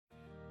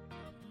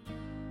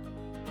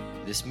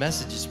This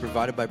message is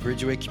provided by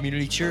Bridgeway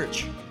Community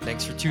Church.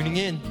 Thanks for tuning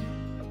in.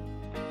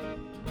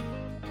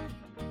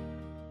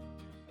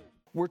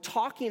 We're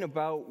talking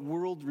about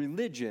world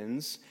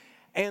religions,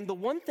 and the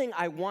one thing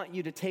I want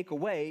you to take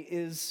away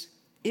is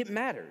it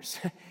matters.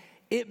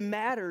 It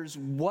matters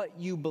what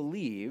you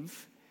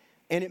believe,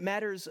 and it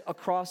matters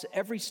across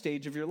every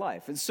stage of your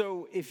life. And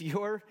so if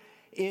you're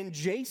in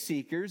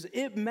J-Seekers,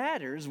 it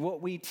matters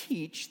what we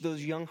teach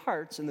those young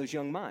hearts and those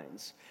young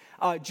minds.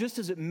 Just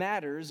as it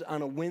matters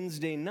on a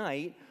Wednesday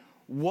night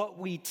what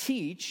we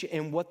teach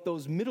and what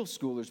those middle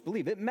schoolers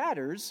believe. It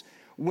matters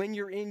when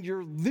you're in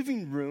your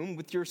living room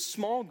with your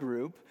small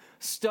group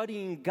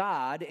studying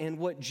God and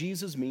what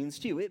Jesus means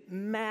to you. It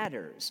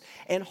matters.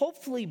 And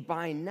hopefully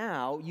by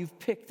now you've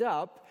picked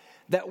up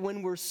that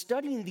when we're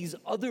studying these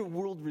other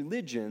world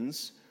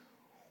religions,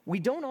 we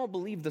don't all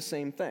believe the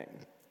same thing.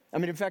 I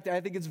mean, in fact, I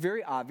think it's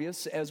very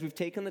obvious as we've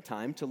taken the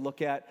time to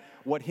look at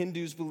what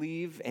Hindus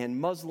believe and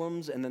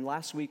Muslims, and then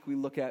last week we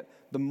look at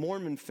the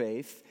Mormon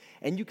faith,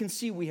 and you can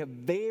see we have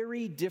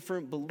very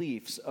different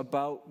beliefs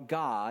about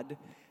God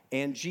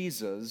and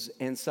Jesus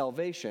and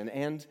salvation,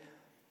 and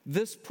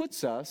this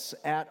puts us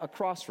at a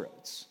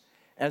crossroads.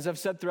 As I've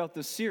said throughout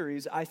this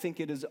series, I think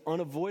it is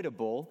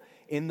unavoidable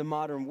in the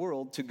modern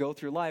world to go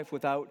through life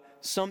without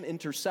some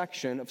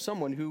intersection of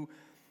someone who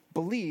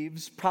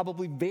believes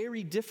probably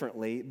very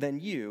differently than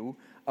you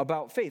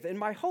about faith. And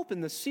my hope in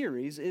this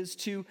series is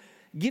to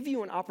give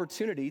you an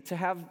opportunity to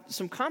have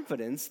some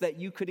confidence that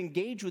you could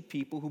engage with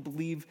people who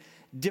believe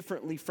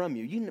differently from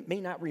you. You may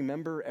not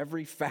remember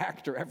every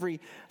fact or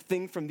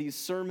everything from these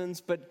sermons,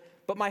 but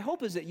my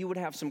hope is that you would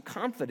have some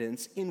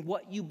confidence in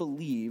what you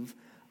believe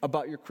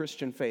about your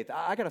Christian faith.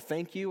 I got to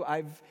thank you.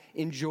 I've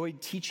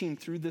enjoyed teaching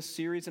through this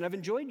series, and I've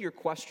enjoyed your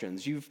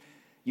questions. You've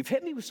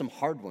hit me with some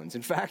hard ones.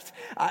 In fact,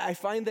 I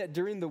find that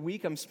during the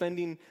week I'm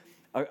spending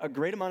a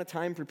great amount of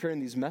time preparing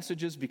these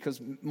messages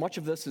because much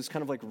of this is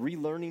kind of like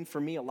relearning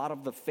for me a lot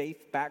of the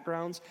faith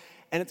backgrounds.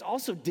 And it's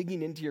also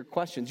digging into your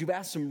questions. You've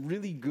asked some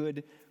really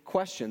good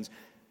questions.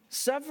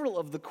 Several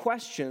of the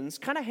questions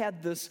kind of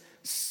had this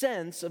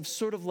sense of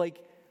sort of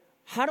like,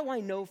 how do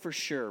I know for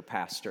sure,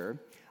 Pastor?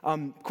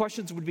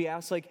 Questions would be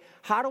asked like,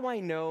 how do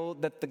I know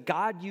that the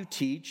God you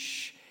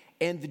teach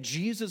and the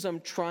Jesus I'm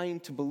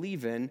trying to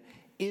believe in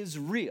is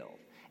real?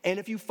 And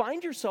if you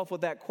find yourself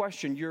with that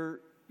question, you're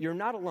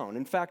not alone.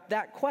 In fact,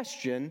 that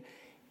question,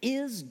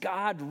 is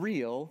God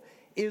real,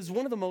 is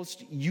one of the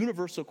most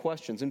universal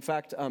questions. In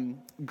fact,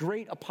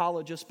 great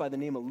apologist by the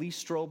name of Lee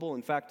Strobel.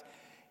 In fact,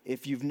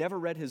 if you've never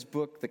read his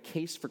book, The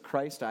Case for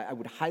Christ, I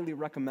would highly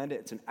recommend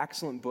it. It's an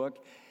excellent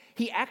book.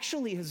 He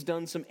actually has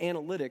done some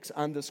analytics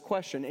on this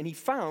question, and he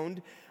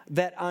found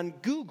that on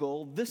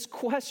Google, this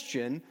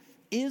question,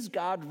 is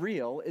God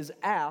real, is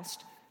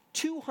asked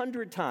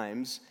 200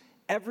 times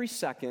every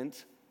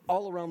second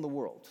all around the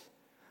world.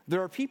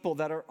 There are people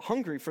that are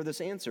hungry for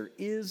this answer.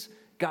 Is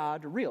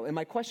God real? And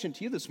my question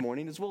to you this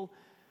morning is, well,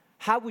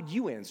 how would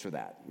you answer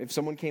that? If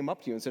someone came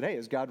up to you and said, hey,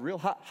 is God real?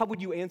 How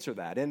would you answer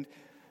that? And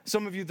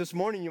some of you this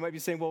morning, you might be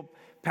saying, well,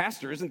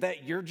 Pastor, isn't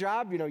that your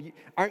job?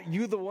 Aren't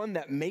you the one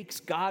that makes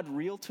God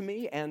real to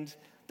me? And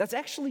that's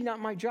actually not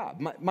my job.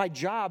 My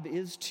job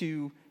is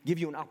to give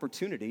you an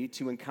opportunity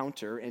to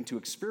encounter and to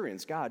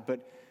experience God.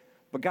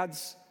 But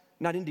God's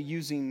not into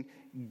using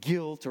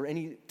guilt or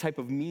any type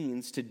of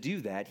means to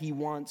do that. He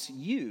wants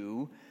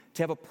you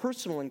to have a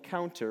personal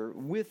encounter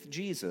with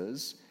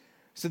Jesus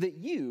so that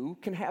you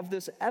can have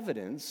this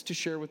evidence to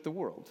share with the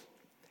world.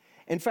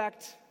 In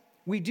fact,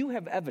 we do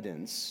have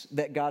evidence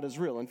that God is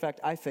real. In fact,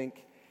 I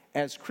think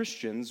as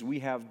Christians, we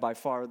have by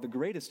far the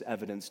greatest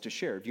evidence to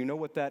share. Do you know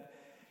what that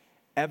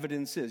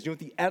evidence is? Do you know what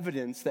the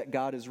evidence that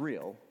God is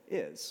real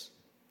is?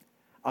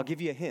 I'll give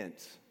you a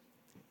hint.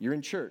 You're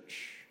in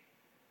church.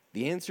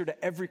 The answer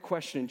to every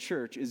question in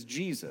church is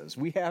Jesus.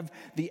 We have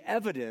the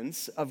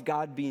evidence of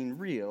God being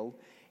real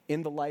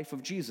in the life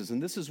of Jesus.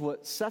 And this is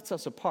what sets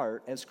us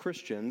apart as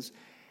Christians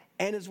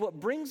and is what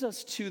brings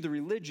us to the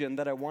religion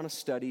that I want to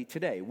study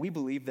today. We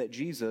believe that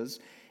Jesus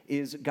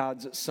is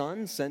God's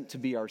Son, sent to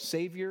be our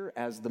Savior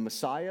as the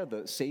Messiah,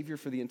 the Savior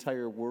for the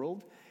entire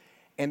world.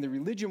 And the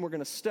religion we're going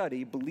to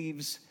study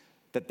believes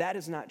that that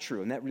is not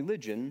true, and that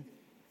religion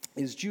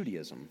is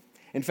Judaism.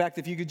 In fact,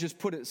 if you could just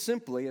put it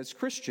simply, as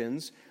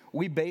Christians,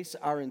 we base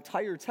our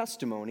entire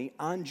testimony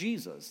on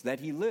Jesus,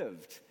 that he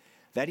lived,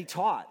 that he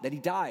taught, that he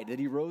died, that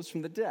he rose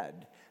from the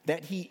dead,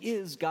 that he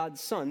is God's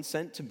Son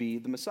sent to be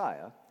the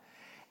Messiah.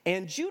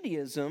 And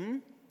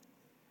Judaism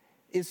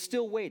is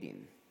still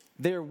waiting.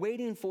 They're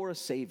waiting for a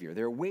Savior.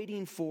 They're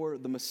waiting for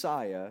the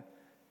Messiah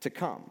to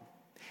come.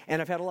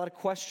 And I've had a lot of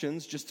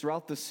questions just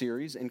throughout this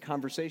series and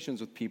conversations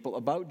with people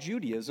about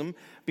Judaism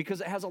because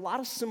it has a lot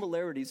of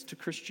similarities to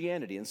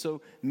Christianity. And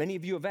so many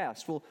of you have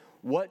asked, well,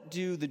 what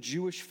do the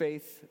Jewish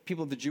faith,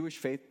 people of the Jewish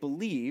faith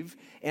believe,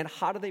 and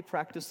how do they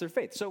practice their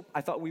faith? So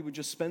I thought we would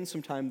just spend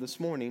some time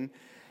this morning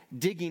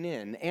digging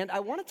in. And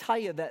I want to tell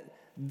you that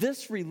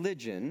this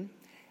religion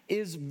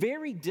is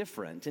very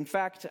different. In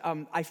fact,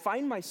 I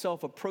find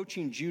myself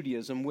approaching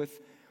Judaism with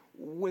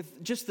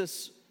just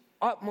this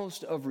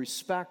utmost of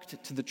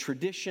respect to the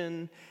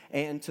tradition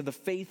and to the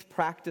faith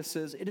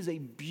practices. It is a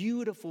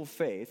beautiful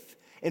faith.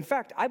 In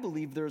fact, I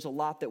believe there's a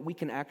lot that we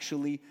can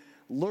actually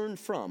learn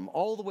from,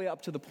 all the way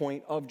up to the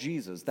point of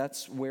Jesus.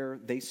 That's where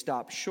they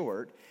stop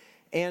short.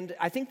 And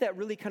I think that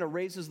really kind of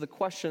raises the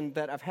question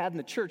that I've had in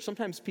the church.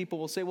 Sometimes people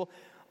will say, well,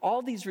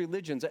 all these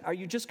religions, are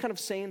you just kind of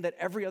saying that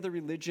every other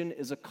religion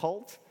is a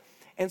cult?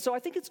 And so I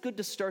think it's good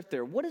to start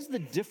there. What is the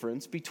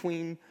difference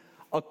between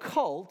a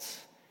cult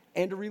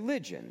and a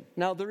religion?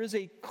 Now, there is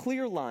a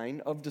clear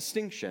line of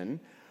distinction.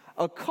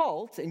 A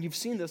cult, and you've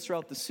seen this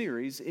throughout the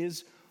series,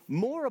 is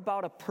more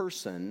about a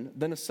person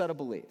than a set of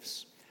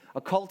beliefs.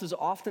 A cult is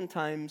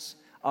oftentimes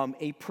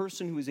a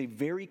person who is a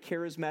very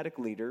charismatic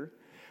leader,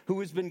 who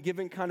has been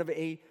given kind of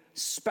a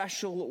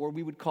special, or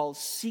we would call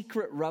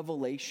secret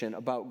revelation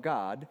about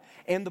God,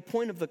 and the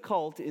point of the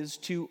cult is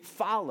to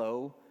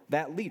follow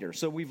that leader.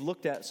 So we've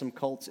looked at some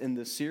cults in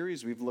this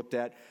series. We've looked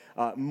at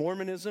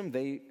Mormonism.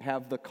 They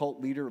have the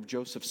cult leader of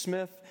Joseph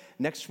Smith.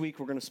 Next week,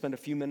 we're going to spend a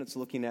few minutes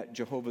looking at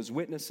Jehovah's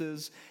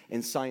Witnesses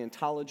and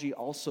Scientology,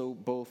 also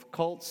both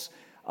cults.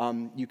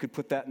 You could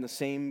put that in the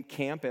same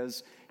camp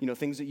as,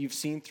 things that you've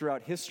seen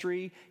throughout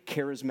history,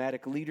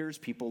 charismatic leaders,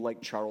 people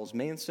like Charles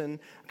Manson,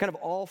 kind of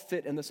all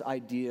fit in this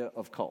idea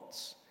of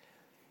cults.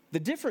 The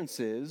difference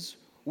is,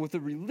 with a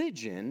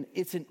religion,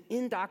 it's an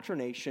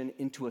indoctrination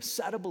into a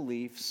set of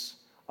beliefs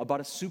about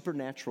a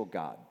supernatural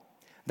God.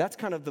 That's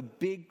kind of the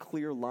big,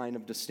 clear line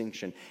of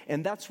distinction.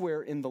 And that's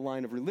where, in the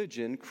line of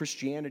religion,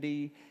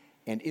 Christianity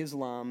and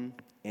Islam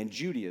and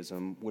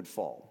Judaism would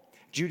fall.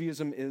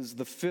 Judaism is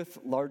the 5th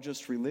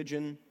largest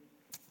religion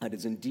that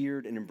is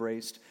endeared and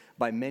embraced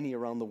by many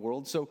around the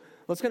world. So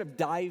let's kind of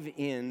dive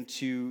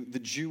into the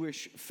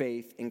Jewish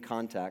faith in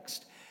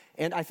context.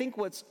 And I think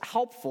what's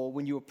helpful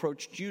when you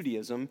approach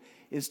Judaism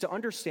is to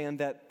understand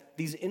that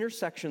these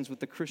intersections with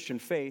the Christian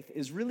faith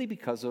is really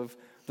because of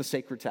the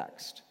sacred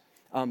text.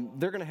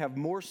 They're going to have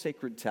more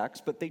sacred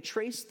texts, but they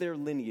trace their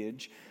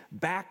lineage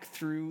back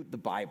through the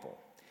Bible.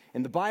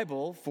 And the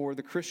Bible, for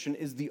the Christian,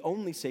 is the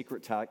only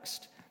sacred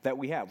text that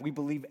we have. We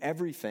believe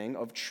everything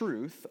of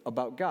truth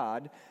about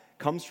God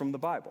comes from the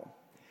Bible.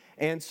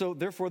 And so,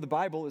 therefore, the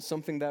Bible is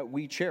something that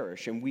we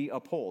cherish and we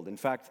uphold. In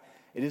fact,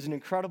 it is an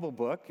incredible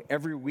book.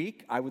 Every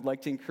week, I would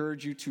like to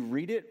encourage you to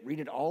read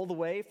it all the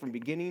way from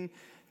beginning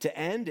to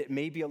end. It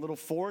may be a little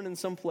foreign in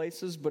some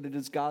places, but it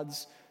is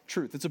God's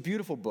truth. It's a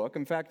beautiful book.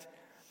 In fact,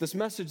 this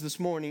message this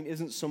morning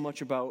isn't so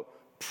much about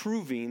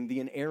proving the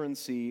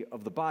inerrancy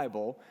of the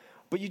Bible,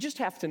 but you just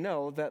have to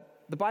know that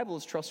the Bible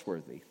is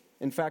trustworthy.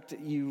 In fact,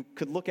 you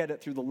could look at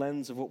it through the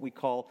lens of what we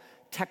call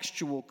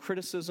textual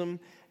criticism,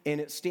 and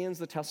it stands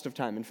the test of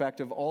time. In fact,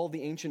 of all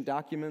the ancient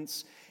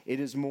documents, it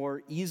is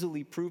more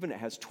easily proven. It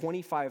has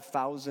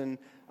 25,000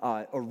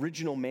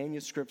 original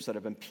manuscripts that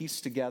have been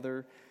pieced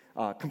together,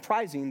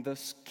 comprising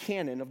this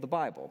canon of the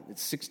Bible.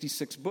 It's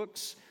 66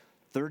 books,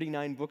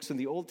 39 books in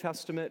the Old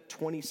Testament,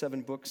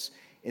 27 books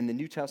in the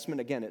New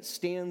Testament. Again, it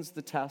stands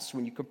the test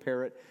when you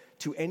compare it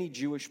to any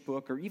Jewish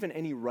book or even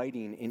any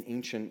writing in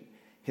ancient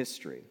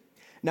history.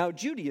 Now,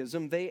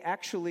 Judaism, they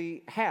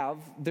actually have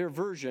their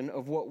version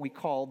of what we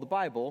call the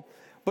Bible,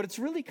 but it's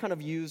really kind of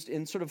used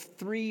in sort of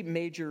 3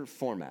 major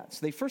formats.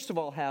 They first of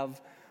all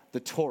have the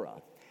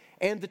Torah.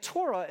 And the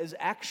Torah is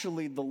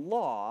actually the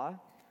law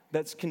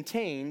that's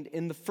contained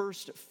in the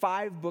first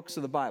 5 books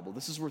of the Bible.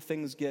 This is where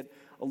things get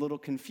a little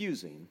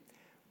confusing.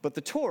 But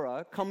the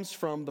Torah comes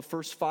from the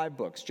first 5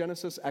 books,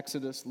 Genesis,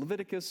 Exodus,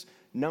 Leviticus,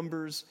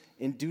 Numbers,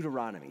 and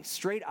Deuteronomy,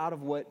 straight out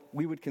of what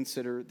we would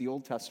consider the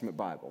Old Testament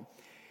Bible.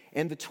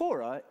 And the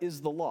Torah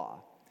is the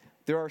law.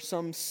 There are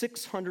some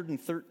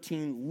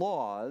 613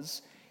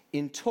 laws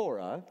in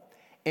Torah,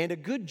 and a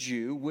good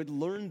Jew would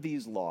learn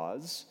these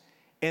laws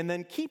and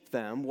then keep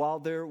them while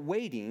they're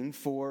waiting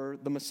for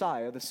the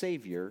Messiah, the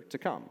Savior, to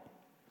come.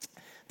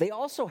 They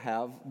also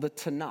have the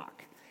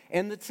Tanakh.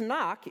 And the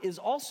Tanakh is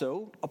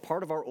also a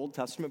part of our Old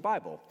Testament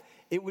Bible.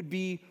 It would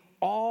be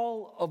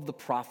all of the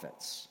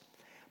prophets.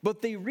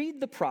 But they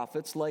read the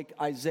prophets like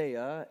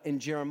Isaiah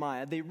and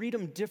Jeremiah. They read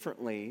them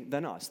differently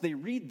than us. They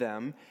read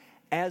them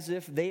as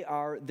if they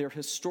are their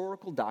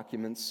historical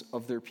documents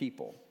of their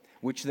people,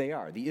 which they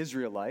are. The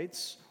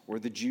Israelites, or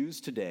the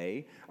Jews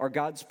today, are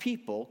God's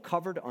people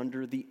covered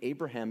under the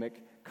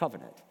Abrahamic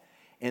covenant.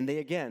 And they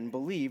again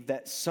believe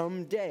that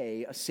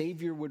someday a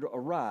Savior would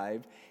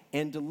arrive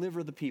and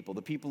deliver the people.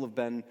 The people have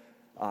been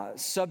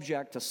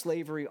subject to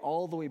slavery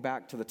all the way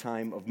back to the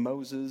time of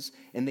Moses,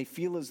 and they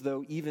feel as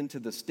though even to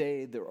this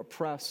day they're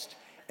oppressed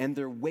and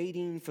they're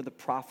waiting for the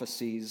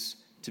prophecies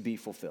to be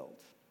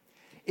fulfilled.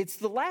 It's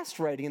the last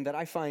writing that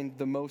I find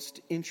the most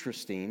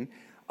interesting.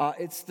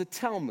 It's the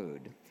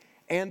Talmud.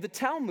 And the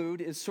Talmud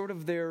is sort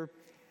of their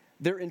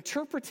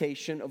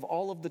interpretation of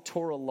all of the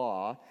Torah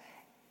law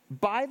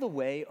by the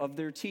way of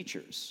their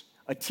teachers.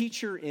 A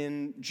teacher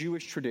in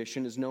Jewish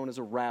tradition is known as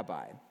a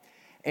rabbi.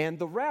 And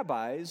the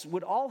rabbis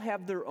would all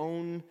have their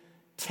own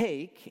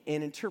take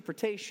and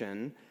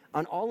interpretation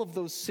on all of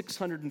those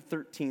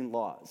 613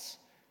 laws.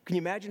 Can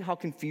you imagine how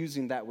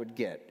confusing that would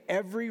get?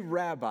 Every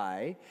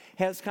rabbi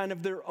has kind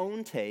of their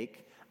own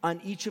take on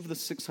each of the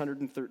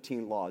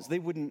 613 laws. They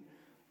wouldn't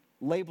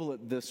label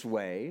it this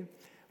way,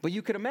 but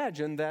you could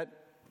imagine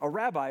that a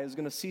rabbi is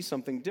going to see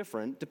something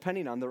different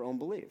depending on their own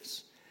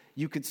beliefs.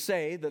 You could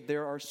say that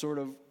there are sort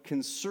of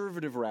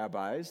conservative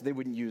rabbis, they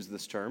wouldn't use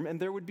this term, and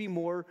there would be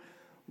more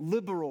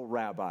liberal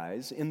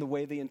rabbis in the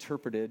way they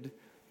interpreted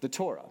the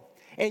Torah.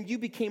 And you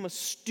became a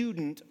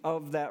student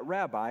of that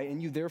rabbi,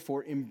 and you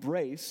therefore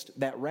embraced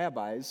that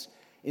rabbi's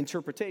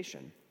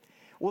interpretation.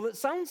 Well, it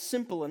sounds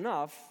simple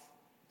enough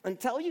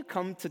until you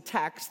come to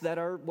texts that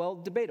are, well,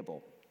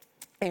 debatable.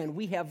 And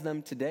we have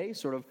them today,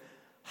 sort of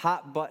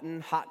hot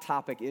button, hot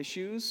topic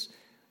issues.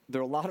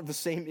 There are a lot of the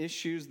same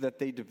issues that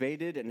they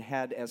debated and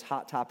had as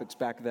hot topics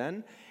back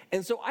then.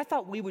 And so I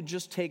thought we would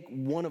just take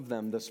one of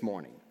them this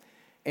morning,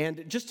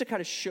 and just to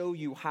kind of show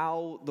you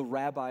how the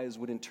rabbis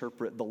would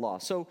interpret the law.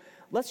 So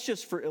let's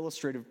just, for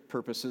illustrative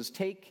purposes,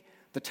 take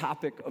the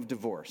topic of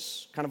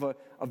divorce, kind of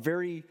a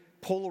very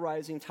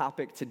polarizing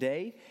topic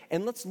today,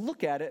 and let's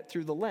look at it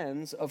through the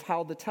lens of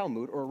how the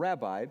Talmud or a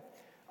rabbi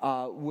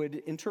would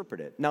interpret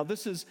it. Now,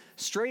 this is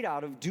straight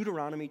out of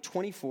Deuteronomy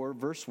 24,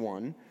 verse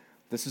 1.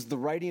 This is the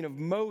writing of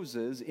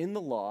Moses in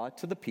the law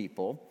to the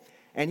people.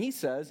 And he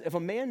says, if a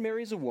man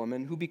marries a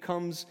woman who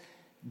becomes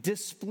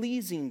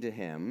displeasing to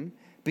him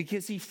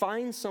because he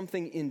finds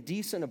something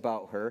indecent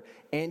about her,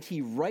 and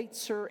he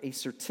writes her a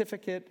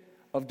certificate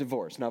of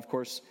divorce. Now, of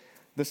course,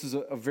 this is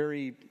a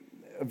very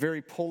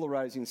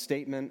polarizing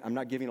statement. I'm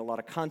not giving a lot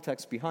of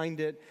context behind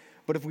it.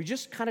 But if we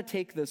just kind of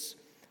take this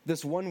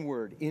one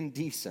word,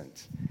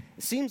 indecent,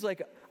 it seems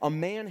like a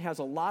man has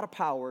a lot of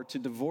power to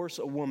divorce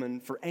a woman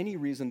for any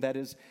reason that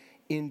is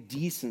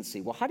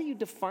indecency. Well, how do you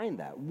define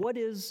that? What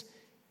is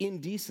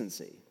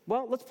indecency?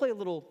 Well, let's play a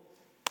little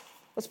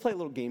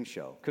game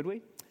show, could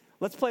we?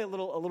 Let's play a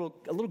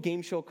little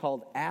game show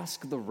called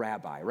Ask the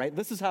Rabbi, right?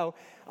 This is how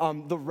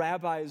the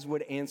rabbis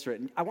would answer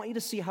it. And I want you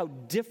to see how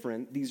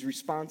different these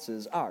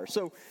responses are.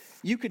 So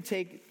you could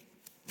take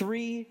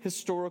 3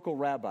 historical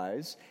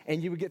rabbis,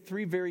 and you would get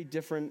 3 very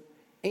different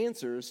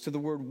answers to the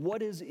word,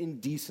 what is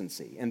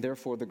indecency, and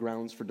therefore the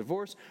grounds for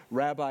divorce.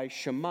 Rabbi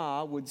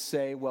Shammah would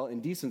say, well,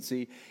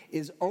 indecency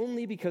is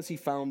only because he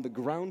found the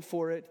ground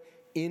for it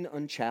in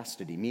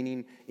unchastity,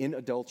 meaning in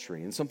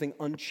adultery, and something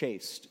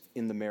unchaste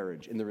in the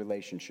marriage, in the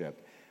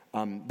relationship.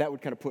 That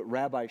would kind of put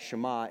Rabbi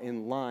Shammah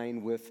in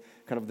line with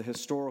kind of the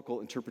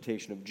historical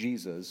interpretation of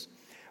Jesus.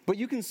 But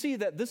you can see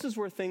that this is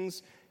where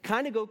things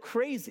kind of go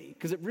crazy,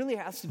 because it really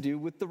has to do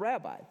with the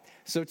rabbi.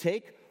 So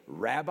take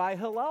Rabbi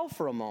Hillel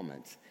for a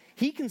moment.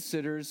 He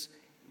considers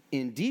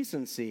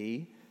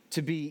indecency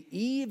to be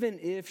even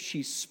if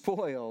she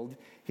spoiled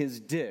his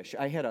dish.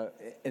 I had an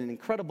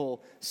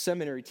incredible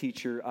seminary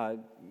teacher.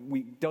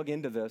 We dug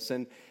into this,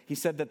 and he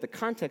said that the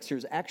context here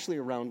is actually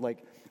around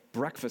like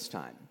breakfast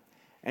time.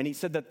 And he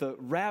said that the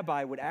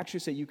rabbi would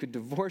actually say you could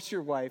divorce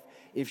your wife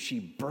if she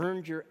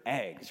burned your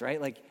eggs, right?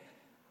 Like,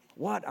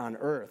 what on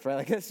earth, right?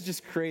 Like, that's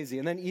just crazy.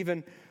 And then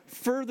even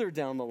further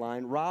down the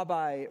line,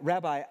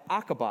 Rabbi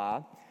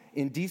Akiba,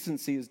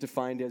 indecency is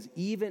defined as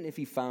even if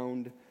he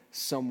found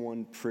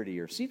someone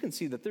prettier. So you can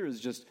see that there is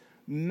just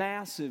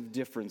massive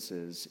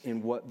differences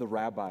in what the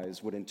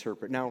rabbis would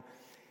interpret. Now,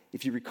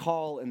 if you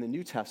recall in the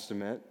New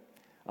Testament,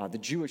 the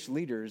Jewish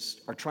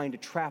leaders are trying to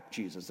trap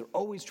Jesus. They're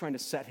always trying to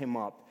set him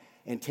up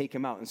and take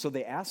him out. And so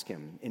they ask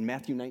him in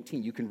Matthew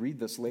 19, you can read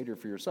this later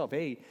for yourself,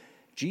 hey,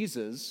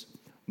 Jesus,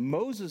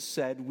 Moses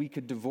said we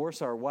could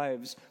divorce our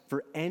wives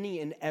for any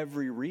and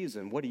every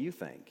reason. What do you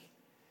think?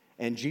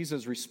 And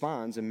Jesus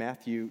responds in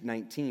Matthew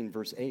 19,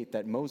 verse 8,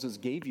 that Moses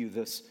gave you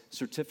this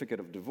certificate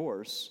of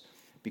divorce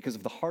because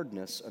of the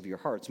hardness of your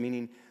hearts,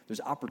 meaning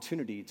there's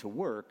opportunity to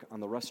work on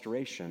the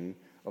restoration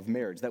of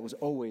marriage. That was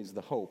always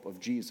the hope of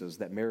Jesus,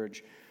 that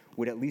marriage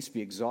would at least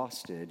be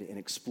exhausted and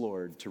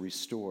explored to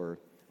restore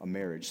a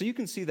marriage. So you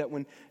can see that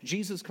when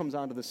Jesus comes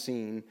onto the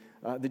scene,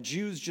 the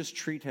Jews just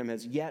treat him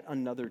as yet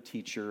another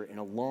teacher in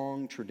a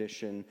long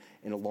tradition,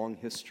 in a long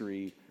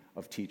history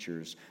of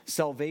teachers.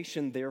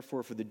 Salvation,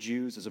 therefore, for the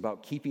Jews is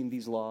about keeping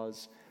these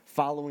laws,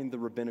 following the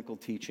rabbinical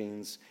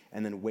teachings,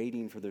 and then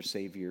waiting for their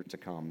Savior to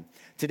come.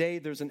 Today,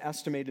 there's an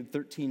estimated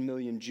 13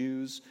 million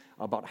Jews.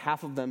 About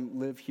half of them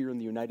live here in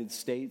the United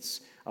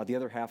States, the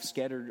other half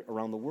scattered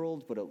around the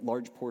world, but a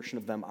large portion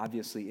of them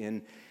obviously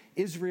in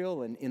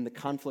Israel and in the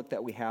conflict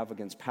that we have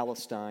against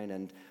Palestine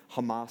and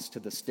Hamas to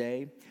this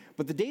day.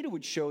 But the data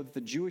would show that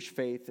the Jewish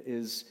faith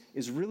is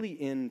really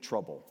in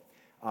trouble.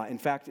 In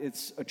fact,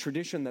 it's a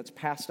tradition that's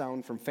passed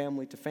down from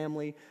family to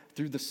family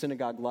through the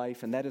synagogue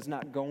life, and that is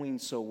not going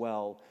so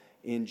well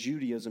in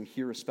Judaism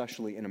here,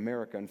 especially in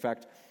America. In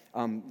fact,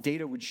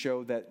 data would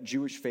show that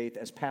Jewish faith,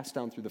 as passed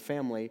down through the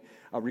family,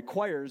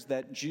 requires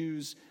that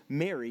Jews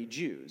marry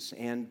Jews,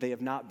 and they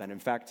have not been. In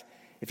fact,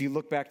 if you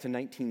look back to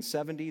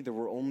 1970, there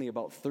were only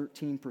about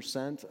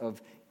 13%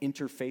 of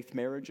interfaith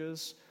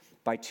marriages.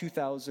 By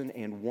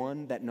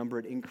 2001, that number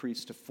had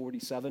increased to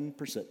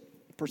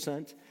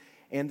 47%.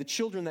 And the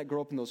children that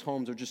grow up in those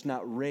homes are just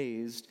not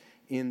raised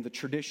in the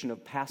tradition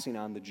of passing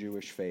on the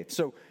Jewish faith.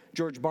 So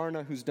George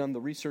Barna, who's done the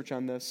research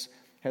on this,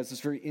 has this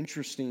very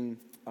interesting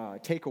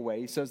takeaway.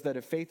 He says that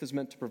if faith is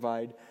meant to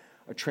provide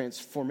a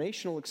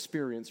transformational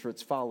experience for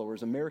its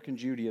followers, American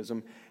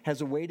Judaism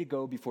has a way to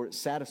go before it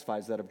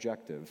satisfies that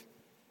objective.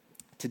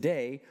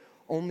 Today,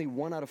 only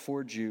 1 out of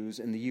 4 Jews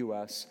in the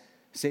U.S.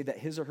 say that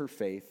his or her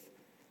faith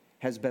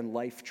has been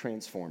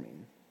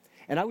life-transforming.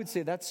 And I would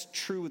say that's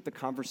true with the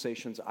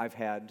conversations I've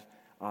had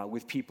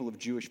with people of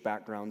Jewish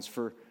backgrounds.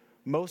 For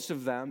most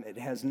of them, it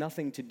has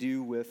nothing to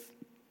do with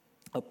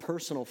a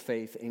personal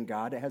faith in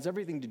God. It has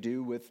everything to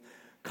do with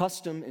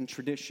custom and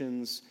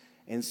traditions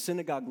and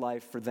synagogue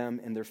life for them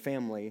and their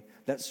family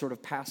that's sort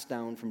of passed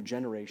down from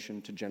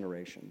generation to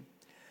generation.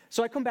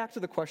 So I come back to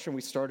the question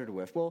we started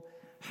with. Well,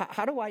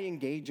 how do I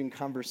engage in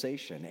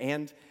conversation?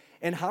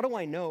 And how do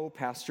I know,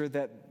 Pastor,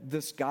 that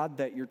this God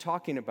that you're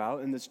talking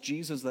about and this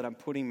Jesus that I'm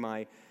putting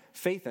my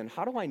faith in,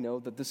 how do I know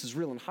that this is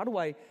real? And how do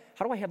I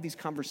have these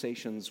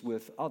conversations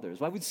with others?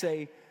 Well, I would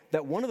say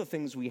that one of the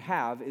things we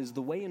have is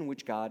the way in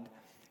which God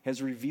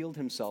has revealed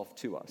himself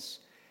to us.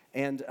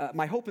 And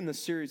my hope in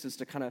this series is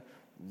to kind of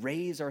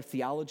raise our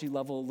theology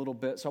level a little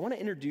bit. So I want to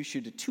introduce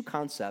you to 2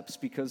 concepts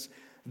because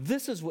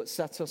this is what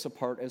sets us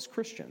apart as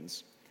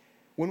Christians.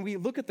 When we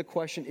look at the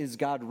question, is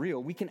God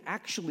real? We can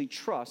actually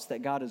trust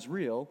that God is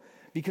real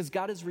because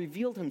God has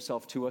revealed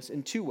himself to us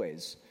in 2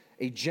 ways,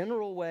 a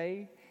general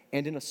way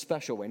and in a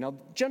special way. Now,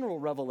 general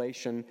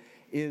revelation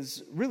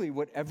is really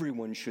what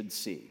everyone should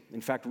see.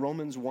 In fact,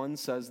 Romans 1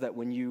 says that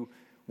when you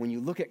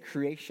look at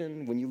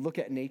creation, when you look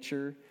at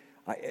nature,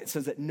 it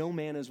says that no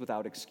man is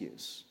without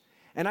excuse.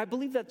 And I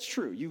believe that's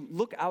true. You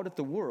look out at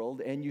the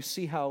world and you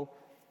see how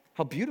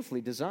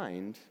beautifully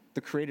designed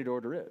the created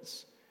order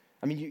is.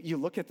 I mean, you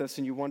look at this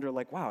and you wonder,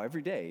 like, wow,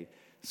 every day,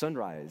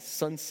 sunrise,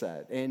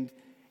 sunset, and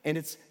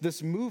it's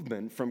this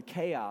movement from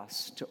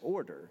chaos to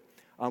order.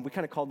 We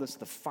kind of call this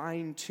the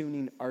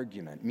fine-tuning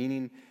argument,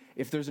 meaning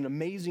if there's an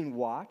amazing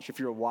watch, if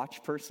you're a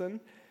watch person,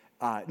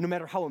 no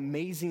matter how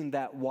amazing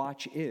that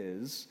watch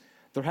is,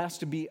 there has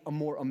to be a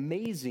more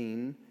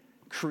amazing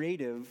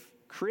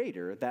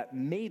creator that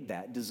made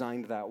that,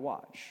 designed that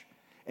watch.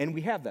 And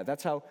we have that.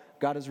 That's how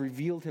God has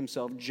revealed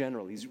himself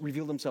generally. He's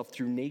revealed himself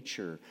through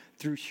nature,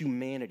 through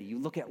humanity. You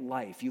look at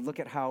life. You look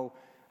at how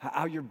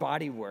your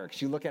body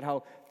works. You look at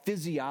how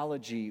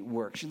physiology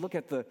works. You look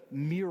at the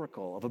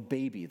miracle of a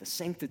baby, the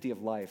sanctity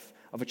of life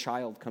of a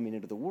child coming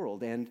into the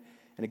world. And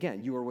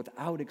again, you are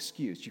without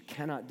excuse. You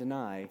cannot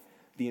deny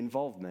the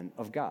involvement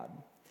of God.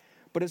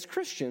 But as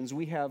Christians,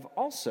 we have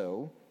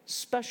also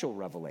special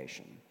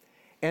revelation.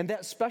 And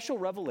that special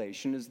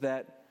revelation is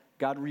that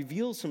God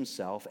reveals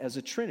himself as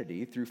a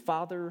Trinity through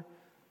Father,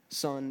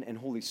 Son, and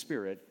Holy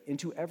Spirit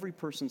into every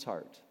person's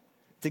heart,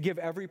 to give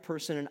every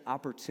person an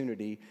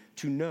opportunity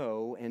to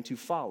know and to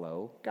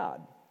follow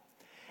God.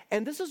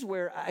 And this is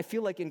where I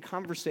feel like in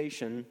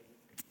conversation,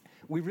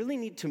 we really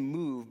need to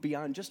move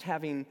beyond just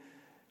having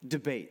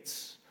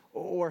debates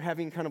or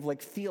having kind of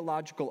like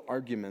theological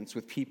arguments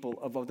with people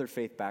of other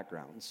faith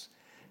backgrounds.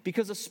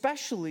 Because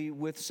especially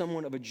with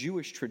someone of a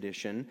Jewish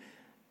tradition,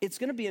 it's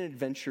going to be an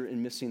adventure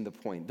in missing the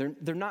point.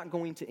 They're not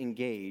going to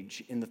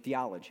engage in the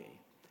theology.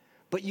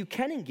 But you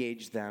can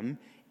engage them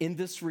in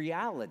this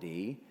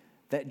reality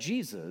that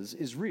Jesus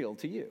is real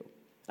to you.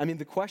 I mean,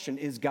 the question,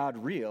 is God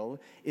real,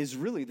 is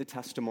really the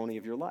testimony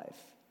of your life.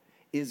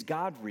 Is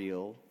God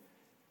real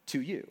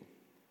to you?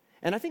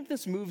 And I think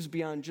this moves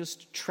beyond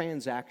just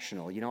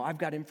transactional. You know, I've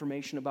got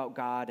information about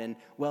God, and,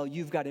 well,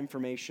 you've got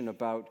information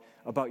about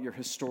your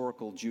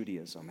historical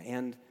Judaism.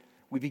 And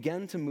we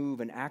begin to move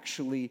and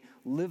actually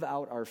live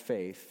out our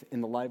faith in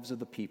the lives of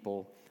the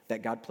people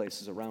that God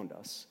places around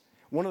us.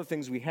 One of the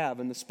things we have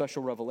in this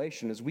special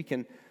revelation is we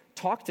can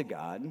talk to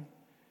God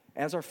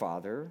as our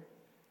Father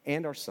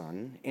and our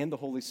Son and the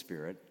Holy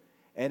Spirit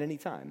at any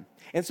time.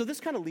 And so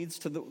this kind of leads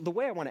to the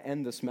way I want to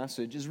end this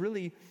message is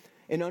really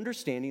an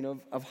understanding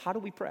of how do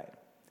we pray?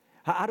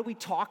 How do we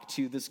talk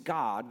to this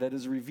God that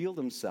has revealed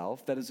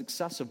himself, that is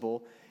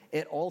accessible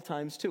at all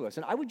times to us?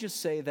 And I would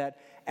just say that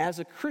as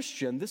a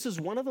Christian, this is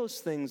one of those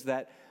things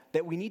that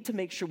we need to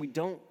make sure we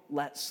don't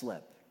let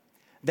slip.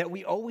 That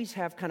we always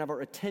have kind of our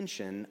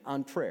attention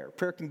on prayer.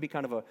 Prayer can be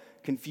kind of a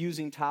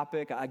confusing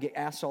topic. I get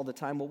asked all the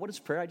time, well, what is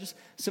prayer? I just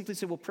simply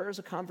say, well, prayer is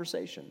a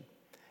conversation.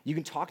 You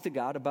can talk to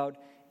God about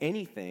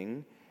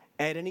anything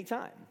at any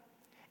time.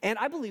 And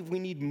I believe we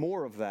need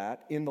more of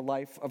that in the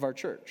life of our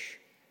church.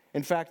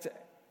 In fact,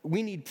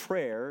 we need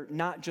prayer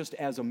not just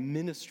as a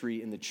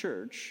ministry in the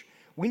church.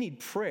 We need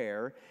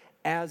prayer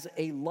as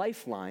a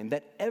lifeline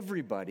that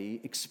everybody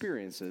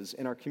experiences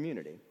in our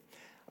community.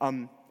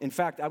 In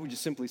fact, I would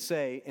just simply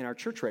say in our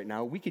church right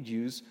now, we could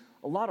use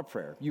a lot of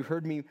prayer. You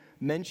heard me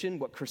mention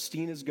what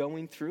Christine is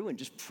going through and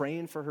just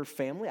praying for her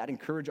family. I'd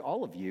encourage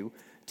all of you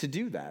to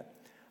do that.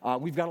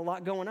 We've got a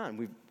lot going on.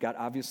 We've got,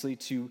 obviously,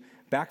 to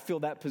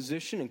backfill that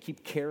position and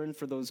keep caring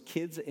for those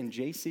kids and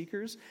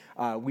J-seekers.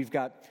 We've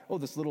got,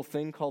 this little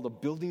thing called a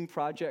building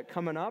project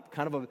coming up,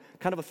 kind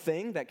of a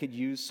thing that could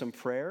use some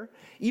prayer.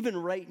 Even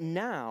right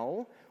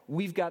now,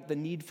 we've got the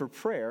need for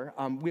prayer.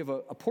 We have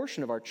a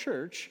portion of our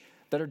church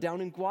that are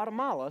down in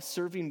Guatemala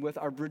serving with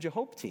our Bridge of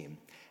Hope team.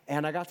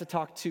 And I got to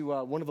talk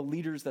to one of the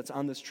leaders that's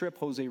on this trip,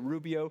 Jose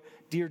Rubio,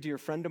 dear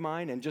friend of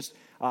mine, and just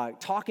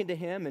talking to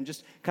him and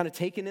just kind of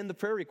taking in the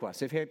prayer requests.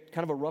 They've had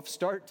kind of a rough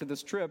start to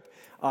this trip,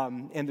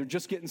 and they're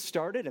just getting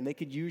started, and they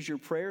could use your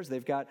prayers.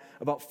 They've got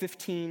about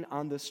 15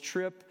 on this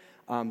trip.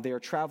 They are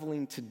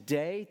traveling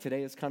today.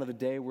 Today is kind of the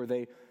day where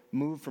they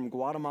move from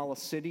Guatemala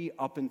City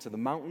up into the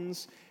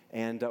mountains,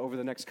 and over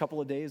the next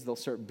couple of days, they'll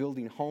start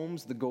building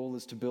homes. The goal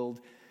is to build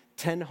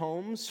 10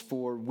 homes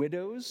for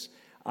widows.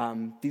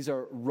 These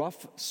are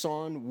rough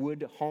sawn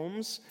wood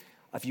homes.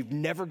 If you've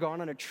never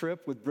gone on a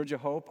trip with Bridge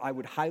of Hope, I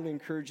would highly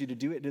encourage you to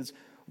do it. It is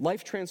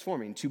life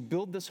transforming to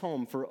build this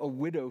home for a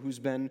widow who's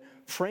been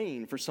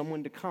praying for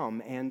someone to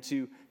come and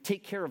to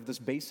take care of this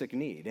basic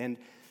need. And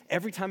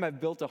every time I've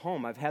built a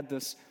home, I've had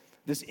this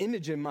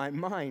image in my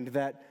mind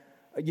that,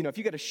 if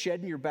you got a shed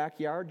in your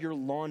backyard, your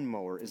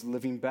lawnmower is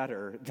living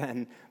better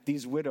than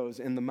these widows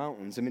in the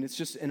mountains. I mean, it's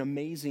just an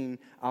amazing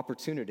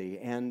opportunity.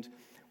 And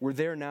we're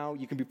there now.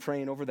 You can be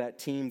praying over that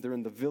team. They're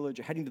in the village,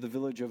 heading to the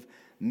village of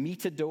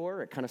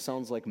Meatador. It kind of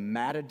sounds like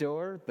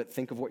Matador, but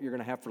think of what you're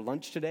going to have for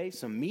lunch today,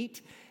 some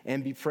meat,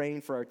 and be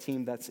praying for our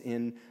team that's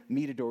in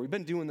Meatador. We've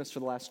been doing this for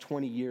the last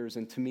 20 years,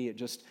 and to me, it's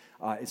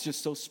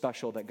just so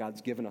special that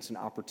God's given us an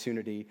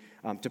opportunity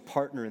to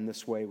partner in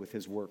this way with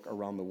his work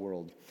around the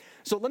world.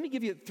 So let me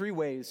give you 3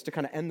 ways to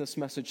kind of end this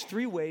message,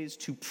 3 ways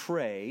to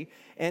pray.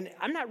 And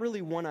I'm not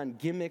really one on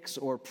gimmicks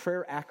or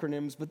prayer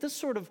acronyms, but this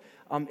sort of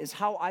is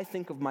how I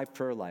think of my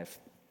prayer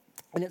life.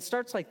 And it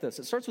starts like this.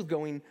 It starts with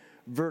going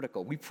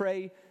vertical. We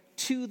pray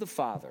to the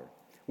Father.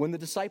 When the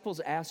disciples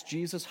asked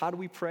Jesus, how do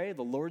we pray?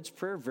 The Lord's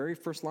Prayer, very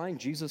first line,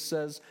 Jesus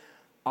says,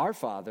 "Our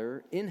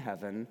Father in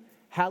heaven,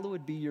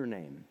 hallowed be your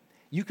name."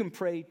 You can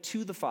pray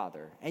to the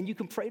Father, and you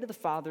can pray to the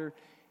Father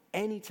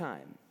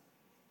anytime.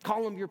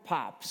 Call him your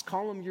pops,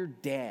 call him your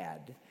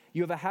dad.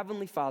 You have a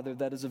heavenly Father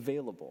that is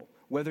available.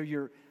 Whether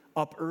you're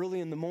up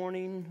early in the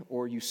morning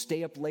or you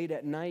stay up late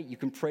at night, you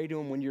can pray to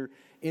him when you're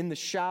in the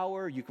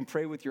shower. You can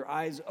pray with your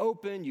eyes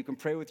open. You can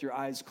pray with your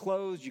eyes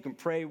closed. You can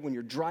pray when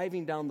you're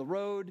driving down the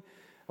road.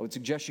 I would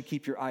suggest you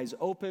keep your eyes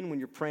open when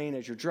you're praying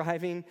as you're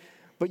driving.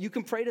 But you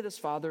can pray to this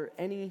Father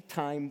any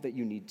time that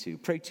you need to.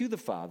 Pray to the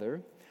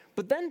Father,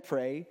 but then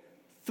pray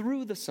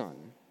through the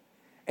Son.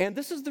 And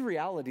this is the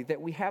reality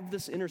that we have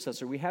this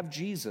intercessor. We have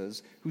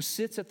Jesus who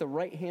sits at the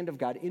right hand of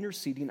God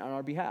interceding on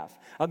our behalf.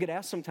 I'll get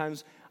asked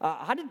sometimes,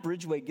 how did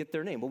Bridgeway get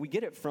their name? Well, we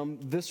get it from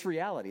this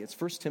reality. It's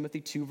 1 Timothy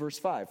 2, verse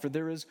 5. For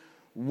there is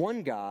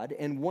one God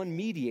and one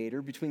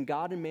mediator between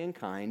God and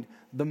mankind,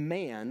 the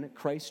man,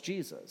 Christ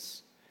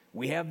Jesus.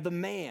 We have the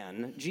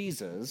man,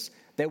 Jesus,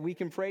 that we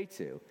can pray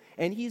to.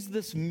 And he's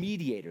this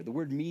mediator. The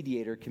word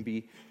mediator can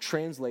be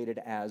translated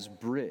as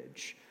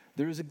bridge.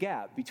 There is a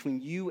gap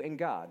between you and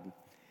God.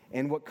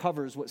 And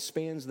what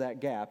spans that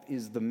gap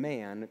is the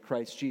man,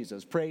 Christ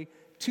Jesus. Pray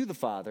to the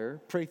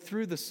Father, pray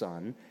through the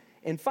Son,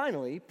 and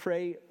finally,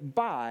 pray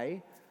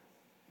by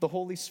the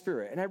Holy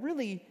Spirit. And I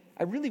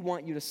really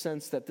want you to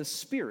sense that the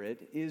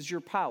Spirit is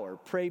your power.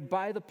 Pray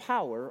by the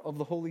power of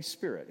the Holy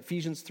Spirit.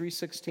 Ephesians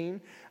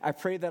 3:16, I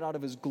pray that out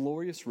of his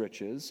glorious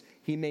riches,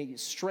 he may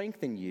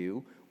strengthen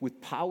you with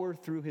power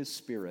through his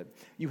Spirit.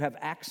 You have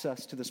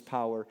access to this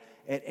power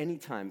at any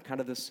time, kind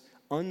of this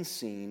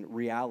unseen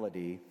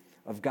reality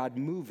of God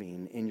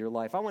moving in your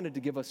life. I wanted to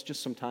give us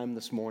just some time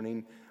this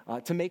morning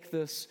to make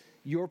this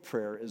your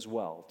prayer as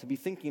well, to be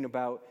thinking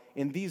about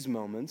in these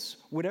moments,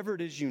 whatever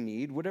it is you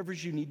need, whatever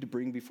you need to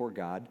bring before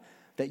God,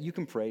 that you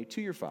can pray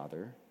to your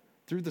Father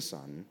through the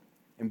Son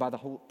and by the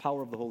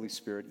power of the Holy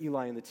Spirit.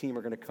 Eli and the team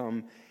are going to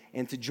come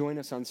and to join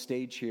us on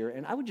stage here.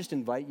 And I would just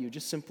invite you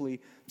just simply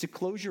to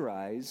close your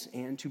eyes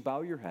and to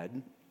bow your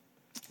head.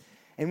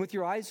 And with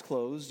your eyes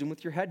closed and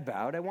with your head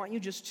bowed, I want you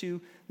just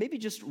to maybe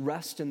just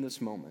rest in this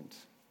moment.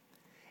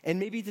 And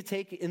maybe to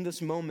take in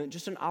this moment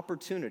just an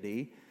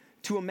opportunity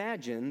to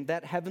imagine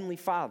that Heavenly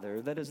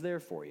Father that is there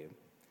for you.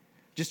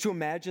 Just to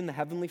imagine the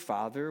Heavenly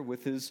Father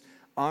with his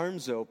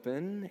arms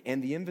open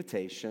and the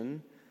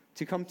invitation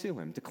to come to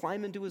him, to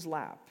climb into his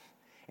lap,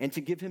 and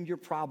to give him your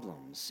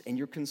problems and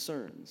your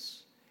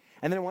concerns.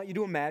 And then I want you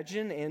to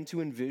imagine and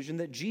to envision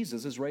that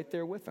Jesus is right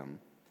there with him.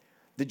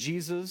 The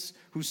Jesus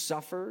who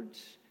suffered,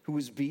 who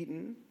was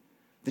beaten,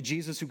 the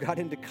Jesus who got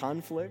into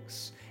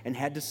conflicts and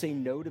had to say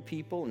no to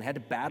people and had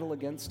to battle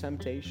against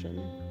temptation.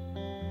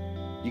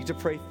 You get to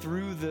pray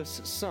through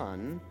this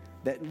Son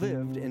that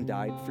lived and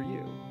died for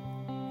you.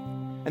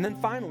 And then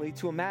finally,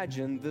 to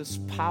imagine this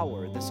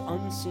power, this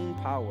unseen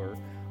power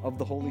of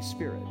the Holy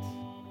Spirit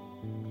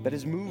that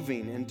is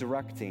moving and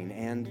directing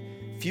and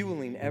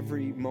fueling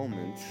every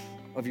moment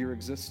of your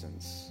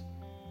existence.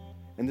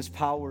 And this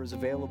power is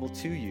available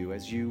to you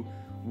as you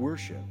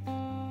worship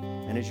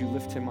and as you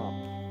lift him up.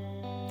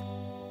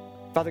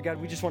 Father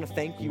God, we just want to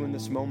thank you in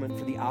this moment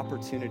for the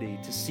opportunity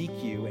to seek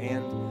you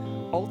and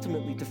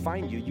ultimately to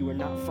find you. You are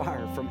not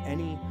far from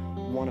any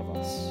one of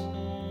us.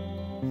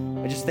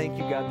 I just thank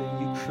you, God,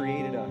 that you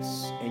created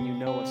us and you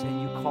know us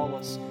and you call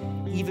us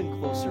even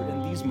closer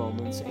in these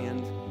moments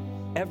and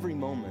every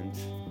moment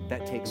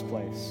that takes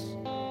place.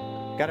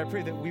 God, I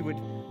pray that we would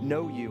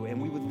know you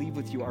and we would leave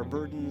with you our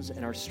burdens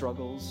and our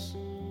struggles,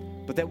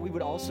 but that we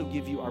would also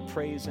give you our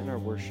praise and our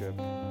worship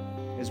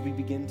as we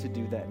begin to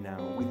do that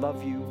now. We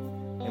love you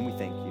and we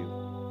thank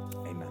you.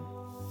 Amen.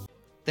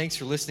 Thanks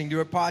for listening to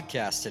our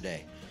podcast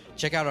today.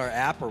 Check out our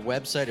app or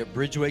website at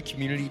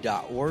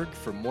bridgewaycommunity.org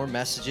for more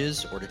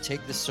messages or to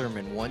take the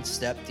sermon one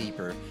step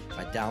deeper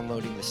by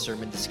downloading the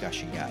sermon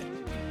discussion guide.